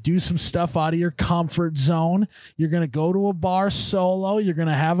 You're going to do some stuff out of your comfort zone. You're going to go to a bar solo. You're going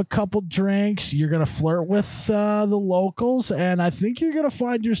to have a couple drinks. You're going to flirt with the locals. And I think you're going to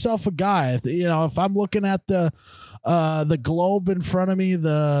find yourself a guy. If I'm looking at the globe in front of me,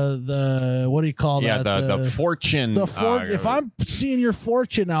 the what do you call that? Yeah, the fortune. If I'm seeing your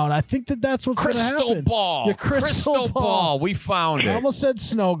fortune out, I think that's what's going to happen. Crystal ball. Your crystal ball. We found it. I almost said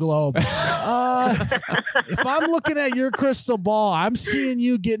snow globe. If I'm looking at your crystal ball, I'm seeing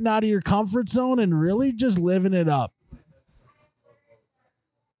you getting out of your comfort zone and really just living it up.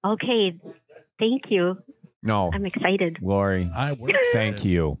 Okay. Thank you. No. I'm excited. Lori, thank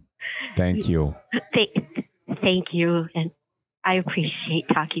you. Thank you. Thank you. And I appreciate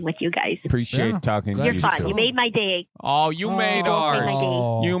talking with you guys. Appreciate talking to you. You're fun. You made my day. Oh, you made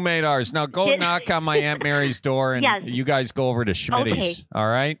ours. You made ours. Now go knock on my Aunt Mary's door and you guys go over to Schmitty's. Okay. All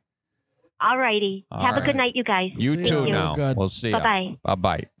right? All righty. Have a good night, you guys. You Thank too you. now. Good. We'll see you. Bye-bye.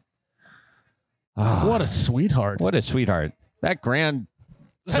 Bye-bye. What a sweetheart. What a sweetheart. That grandson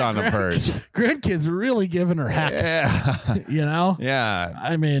of hers. Grandkids really giving her heck. Yeah. You know? Yeah.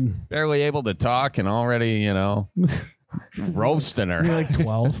 I mean, Barely able to talk and already, roasting her. you're like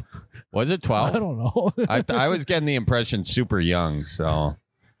 12. Was it 12? I don't know. I was getting the impression super young, so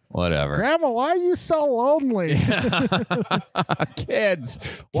whatever. Grandma, why are you so lonely? Kids.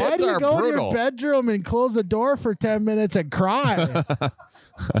 Why Kids do you are go brutal. to your bedroom and close the door for 10 minutes and cry?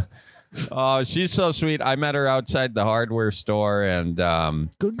 Oh, she's so sweet. I met her outside the hardware store, and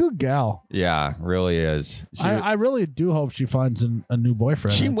Good gal. yeah, really is. I really do hope she finds a new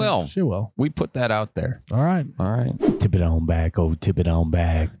boyfriend. She I think will. She will. We put that out there. All right. All right. Tip it on back, oh, tip it on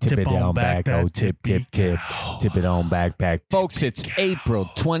back. Tip it on back, oh, tip, tip, tip. Tip it on back, back. Folks, it's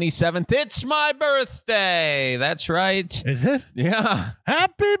April 27th. It's my birthday. That's right. Is it? Yeah.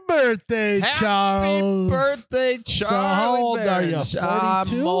 Happy birthday, Charles. Happy birthday, Charlie. So how old are you, Burns.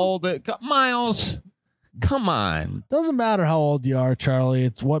 42? I'm old. Miles, come on. Doesn't matter how old you are, Charlie.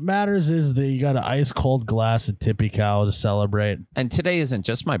 It's what matters is that you got an ice cold glass of Tippy Cow to celebrate. And today isn't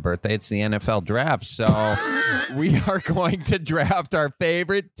just my birthday, it's the NFL draft. So we are going to draft our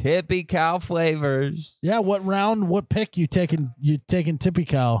favorite Tippy Cow flavors. Yeah, what round, what pick you taking? You taking Tippy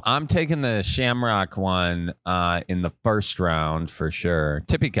Cow? I'm taking the Shamrock one in the first round for sure.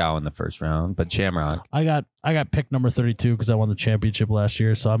 Tippy Cow in the first round, but Shamrock. I got pick number 32 because I won the championship last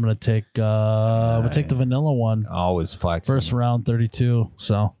year. So I'm gonna take I'm gonna take the vanilla one. Always flexing. First round 32.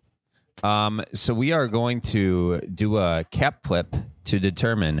 So So we are going to do a cap flip to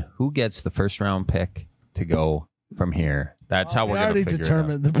determine who gets the first round pick to go from here. That's how we're going to already figure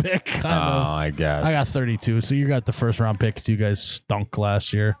determined the pick. Kind of. I guess. I got 32, so you got the first round pick because you guys stunk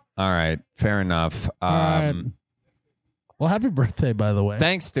last year. All right, fair enough. All right. Well, happy birthday, by the way.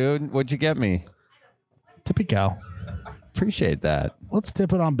 Thanks, dude. What'd you get me? Tippy Cow. Appreciate that. Let's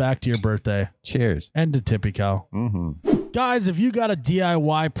tip it on back to your birthday Cheers. and to Tippy Cow. Mm-hmm. Guys, if you got a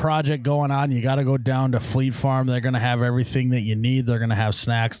DIY project going on, you got to go down to Fleet Farm. They're going to have everything that you need. They're going to have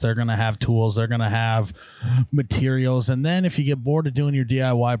snacks. They're going to have tools. They're going to have materials. And then if you get bored of doing your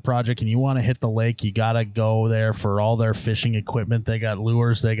DIY project and you want to hit the lake, you got to go there for all their fishing equipment. They got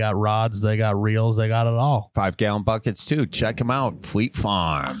lures. They got rods. They got reels. They got it all. 5-gallon buckets, too. Check them out. Fleet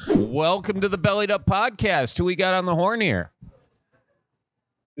Farm. Welcome to the Bellied Up Podcast. Who we got on the horn here?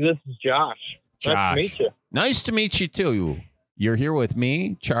 This is Josh. Josh. Nice to meet you. Nice to meet you, too. You're here with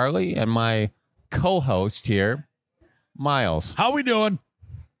me, Charlie, and my co-host here, Miles. How we doing?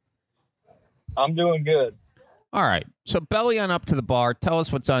 I'm doing good. All right. So belly on up to the bar. Tell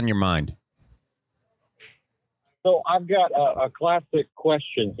us what's on your mind. So I've got a classic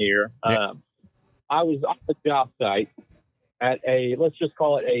question here. Yeah. I was on the job site at let's just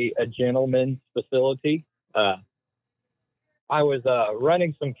call it a gentleman's facility. I was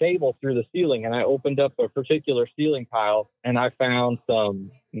running some cable through the ceiling, and I opened up a particular ceiling tile, and I found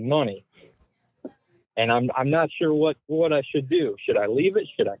some money. And I'm not sure what I should do. Should I leave it?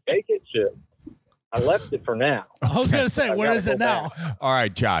 Should I take it? I left it for now. I was going to say, where is it now? back. All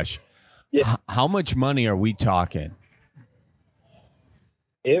right, Josh. Yeah. How much money are we talking?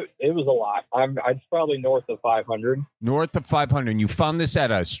 It was a lot. It's probably north of 500. North of 500. You found this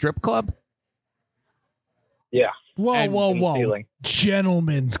at a strip club? Yeah. Whoa, And- whoa, in the whoa. ceiling.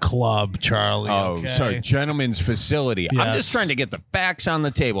 Gentleman's Club, Charlie. Oh, okay? sorry. Gentleman's facility. I'm Yes. just trying to get the facts on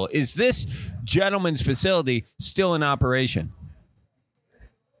the table. Is this gentleman's facility still in operation?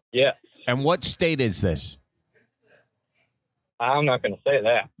 Yeah. And what state is this? I'm not going to say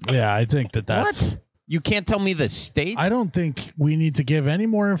that. Yeah, I think that's... What? You can't tell me the state? I don't think we need to give any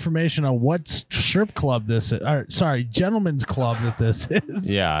more information on what strip club this is. Or, sorry, gentleman's club that this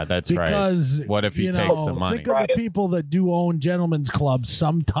is. Yeah, that's because, right. What if he you takes know, the money? Think of the people that do own gentlemen's clubs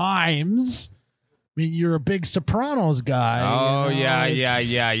sometimes. I mean, you're a big Sopranos guy. Oh, you know, yeah.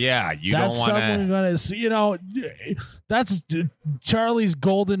 You don't that's want someone to. gonna, you know, that's Charlie's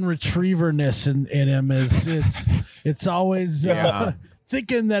golden retrieverness in him. It's always Yeah.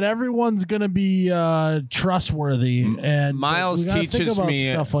 thinking that everyone's gonna be trustworthy. And Miles we gotta think teaches about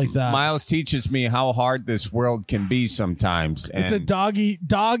me stuff like that. Miles teaches me how hard this world can be sometimes. It's a doggy.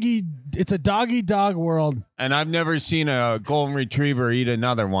 It's a dog world. And I've never seen a golden retriever eat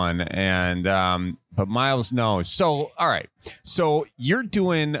another one. And but Miles knows. So all right. So you're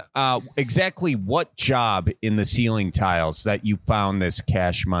doing exactly what job in the ceiling tiles that you found this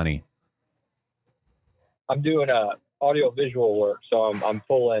cash money? I'm doing audio visual work, so I'm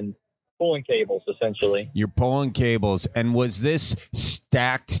pulling cables essentially. You're pulling cables. And was this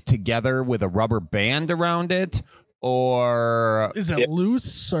stacked together with a rubber band around it? or Is it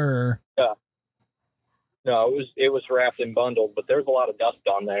loose or? No, it was wrapped and bundled, but there's a lot of dust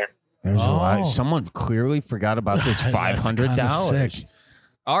on there. there's a lot? Oh. Someone clearly forgot about this That's $500. kinda sick.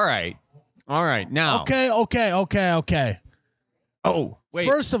 All right. Now. Okay. Oh, wait.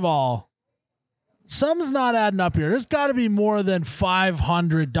 First of all, something's not adding up here. There's got to be more than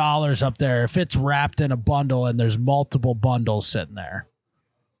 $500 up there if it's wrapped in a bundle and there's multiple bundles sitting there.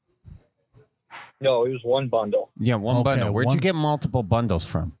 No, it was one bundle. Yeah, one Okay, bundle. Where'd you get multiple bundles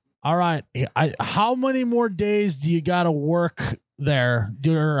from? All right. How many more days do you got to work there?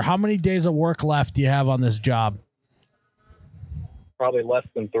 Or how many days of work left do you have on this job? Probably less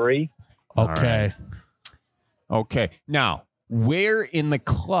than 3. Okay. Okay. Now, where in the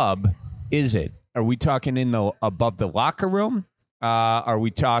club is it? Are we talking above the locker room? Are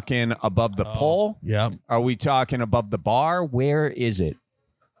we talking above the pole? Yep. Are we talking above the bar? Where is it?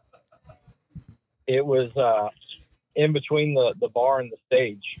 It was in between the bar and the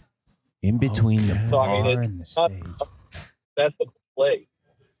stage. In between the So, I mean, bar and the it's not- stage. That's the place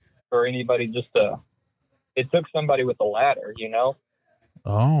for anybody just to. It took somebody with a ladder, you know.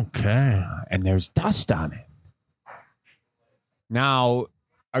 Okay. And there's dust on it. Now,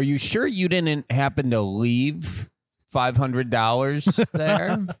 are you sure you didn't happen to leave $500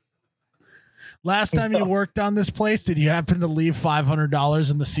 there? Last time you worked on this place, did you happen to leave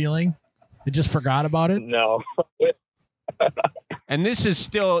 $500 in the ceiling? You just forgot about it? No. And this is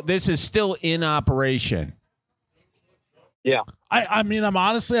still in operation. Yeah. I mean, I'm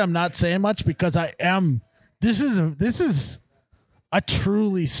not saying much because this is a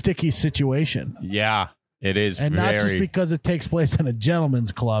truly sticky situation. Yeah, it is. And not just because it takes place in a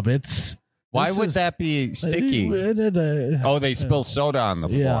gentleman's club. Why would that be sticky? Oh, they spill soda on the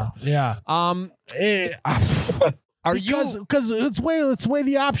floor. Yeah. Are because it's weigh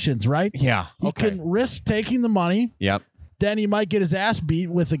the options, right? Yeah. You Okay. can risk taking the money. Yep. Then he might get his ass beat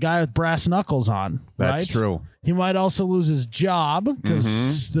with a guy with brass knuckles on. That's right? true. He might also lose his job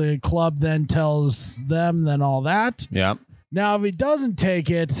because the club then tells them then all that. Yep. Now, if he doesn't take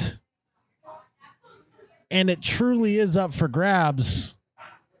it and it truly is up for grabs,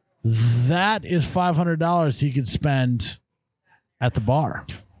 that is $500 he could spend at the bar.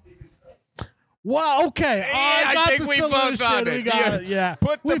 Well, okay. I think we both found it. We got it. Yeah.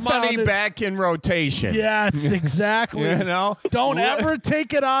 Put the We money found it. back in rotation. Yes, exactly. You know? Don't ever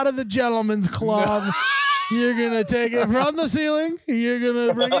take it out of the gentleman's club. You're going to take it from the ceiling. You're going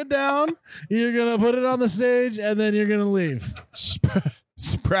to bring it down. You're going to put it on the stage, and then you're going to leave.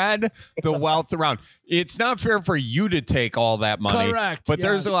 Spread the wealth around. It's not fair for you to take all that money. Correct, But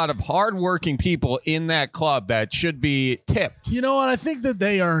there's a yes. lot of hardworking people in that club that should be tipped. You know what? I think that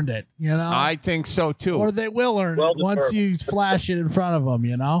they earned it, you know? I think so too. Or they will earn Well it once deserved. you flash it in front of them,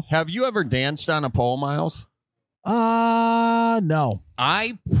 you know? Have you ever danced on a pole, Miles? No.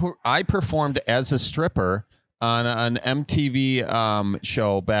 I performed as a stripper on an MTV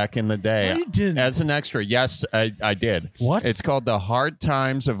show back in the day. No, you didn't. As an extra. Yes, I did. What? It's called The Hard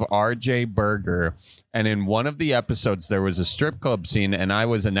Times of R.J. Berger. And in one of the episodes, there was a strip club scene, and I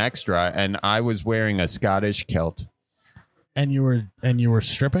was an extra, and I was wearing a Scottish kilt. And you were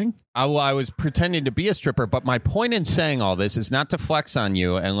stripping? I was pretending to be a stripper, but my point in saying all this is not to flex on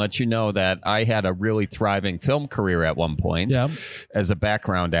you and let you know that I had a really thriving film career at one point Yeah. as a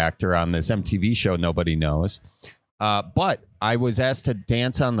background actor on this MTV show nobody knows. But I was asked to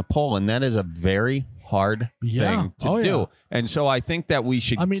dance on the pole, and that is a very hard thing to do. Yeah. And so I think that we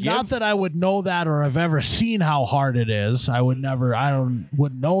should Not that I would know that or have ever seen how hard it is. I wouldn't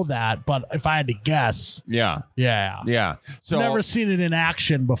know that, but if I had to guess, Yeah. yeah. So Never seen it in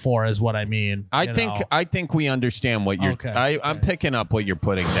action before is what I mean. I you think know. I think we understand what you're Okay. I'm picking up what you're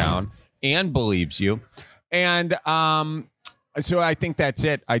putting down and believes you. And so I think that's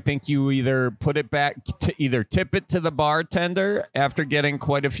it. I think you either put it back to either tip it to the bartender after getting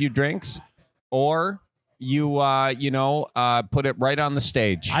quite a few drinks, or you put it right on the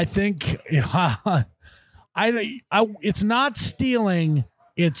stage. I think it's not stealing,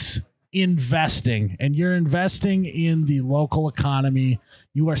 it's investing, and you're investing in the local economy.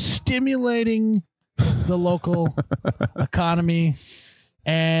 You are stimulating the local economy,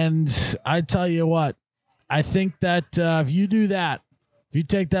 and I tell you what, I think that if you do that, if you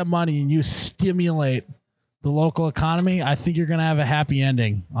take that money and you stimulate the local economy, I think you're going to have a happy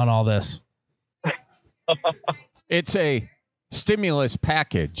ending on all this. It's a stimulus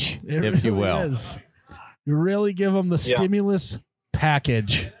package, It if you really will. is. You really give them the stimulus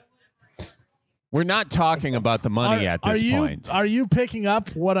package. We're not talking about the money at this point. Are you picking up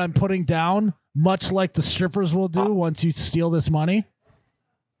what I'm putting down, much like the strippers will do once you steal this money?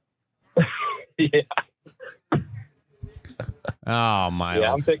 Yeah. Oh, Miles.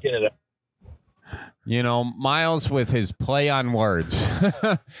 Yeah, I'm picking it up. You know, Miles with his play on words.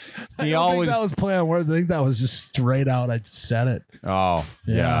 I don't think that was play on words. I think that was just straight out. I just said it. Oh,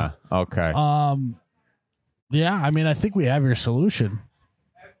 yeah. Okay. Yeah, I mean, I think we have your solution.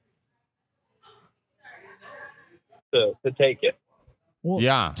 To take it. Well,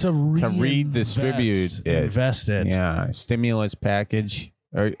 Yeah. To redistribute it. Invest it. Yeah. Stimulus package.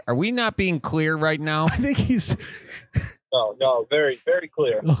 Are we not being clear right now? I think he's... No, very, very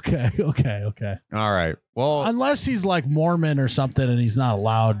clear. Okay. All right. Well, Unless he's like Mormon or something and he's not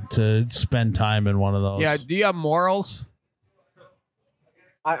allowed to spend time in one of those. yeah. Do you have morals?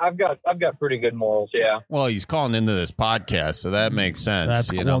 I've got pretty good morals. Yeah. Well, he's calling into this podcast, so that makes sense.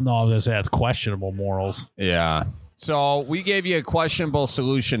 That's you cool. know? No, I was gonna say that's questionable morals. Yeah. So we gave you a questionable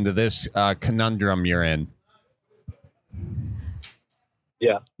solution to this conundrum you're in.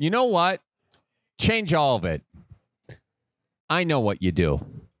 Yeah. You know what? Change all of it. I know what you do.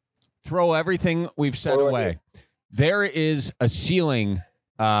 Throw everything we've said away. There is a ceiling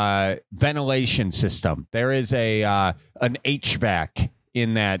ventilation system. There is an HVAC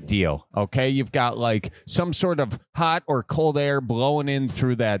in that deal. Okay, you've got like some sort of hot or cold air blowing in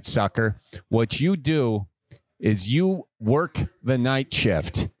through that sucker. What you do is you work the night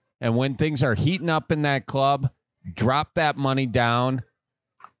shift, and when things are heating up in that club, drop that money down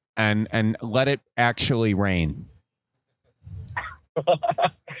and let it actually rain.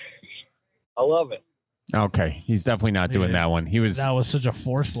 I love it. Okay, he's definitely not doing that one. That was such a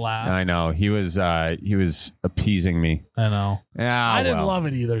forced laugh. I know he was appeasing me. I know. Yeah, I didn't love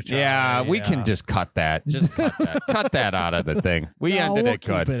it either, Charlie. Yeah, we can just cut that. Just cut that. Cut that out of the thing. We ended it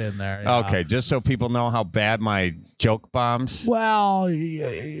good. Keep it in there. Yeah. Okay, just so people know how bad my joke bombs. Well,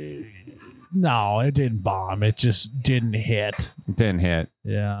 no, it didn't bomb. It just didn't hit. It didn't hit.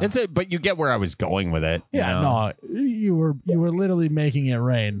 Yeah, but you get where I was going with it. Yeah, you know? no, you were literally making it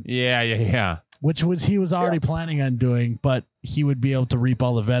rain. Yeah. Which he was already planning on doing, but he would be able to reap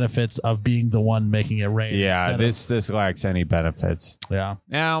all the benefits of being the one making it rain. Yeah, this lacks any benefits. Yeah.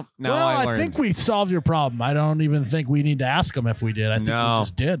 Now well, I learned. I think we solved your problem. I don't even think we need to ask him if we did. I think we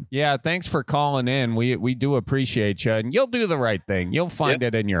just did. Yeah, thanks for calling in. We do appreciate you, and you'll do the right thing. You'll find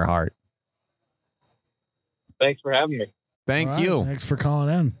it in your heart. Thanks for having me. Thank you. Thanks for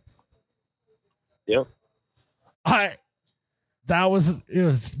calling in. Yep. It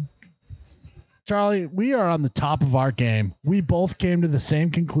was Charlie, we are on the top of our game. We both came to the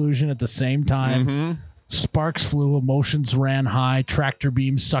same conclusion at the same time. Mm-hmm. Sparks flew, emotions ran high, tractor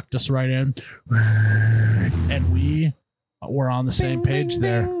beams sucked us right in. And we were on the same page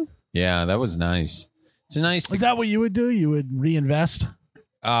there. Yeah, that was nice. It's nice. Is that what you would do? You would reinvest?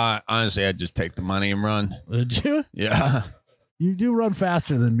 Honestly, I'd just take the money and run. Would you? Yeah. You do run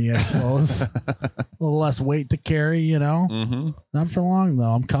faster than me, I suppose. A little less weight to carry, you know? Mm-hmm. Not for long,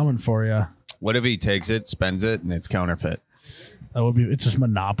 though. I'm coming for you. What if he takes it, spends it, and it's counterfeit? It's just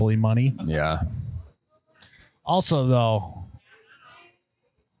monopoly money. Yeah. Also, though,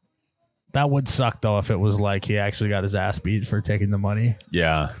 that would suck, though, if it was like he actually got his ass beat for taking the money.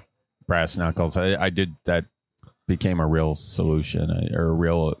 Yeah. Brass knuckles. I did that. Became a real solution or a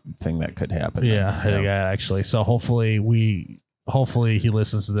real thing that could happen. Yeah, actually. So hopefully he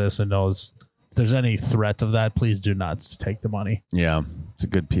listens to this and knows if there's any threat of that, please do not take the money. Yeah, it's a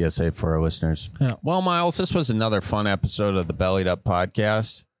good PSA for our listeners. Yeah. Well, Miles, this was another fun episode of the Bellied Up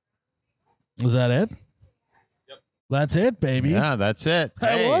Podcast. Was that it? Yep. That's it, baby. Yeah, that's it.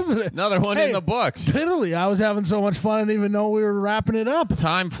 Hey, wasn't it? Another one in the books. Literally, I was having so much fun I didn't even know we were wrapping it up.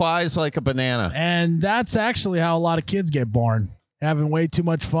 Time flies like a banana. And that's actually how a lot of kids get born. Having way too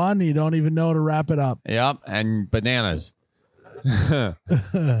much fun, you don't even know to wrap it up. Yep, and bananas. All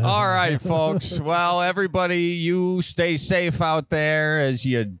right, folks. Well, everybody, you stay safe out there as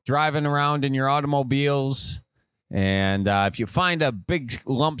you're driving around in your automobiles. And if you find a big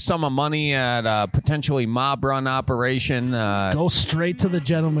lump sum of money at a potentially mob run operation, go straight to the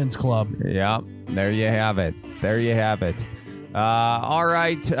Gentlemen's Club. Yeah, there you have it. All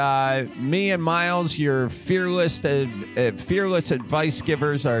right. Me and Miles, your fearless advice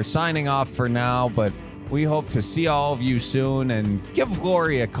givers, are signing off for now, but we hope to see all of you soon, and give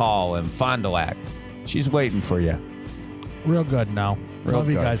Lori a call in Fond du Lac. She's waiting for you. Real good now. Love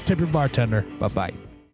you guys. Tip your bartender. Bye-bye.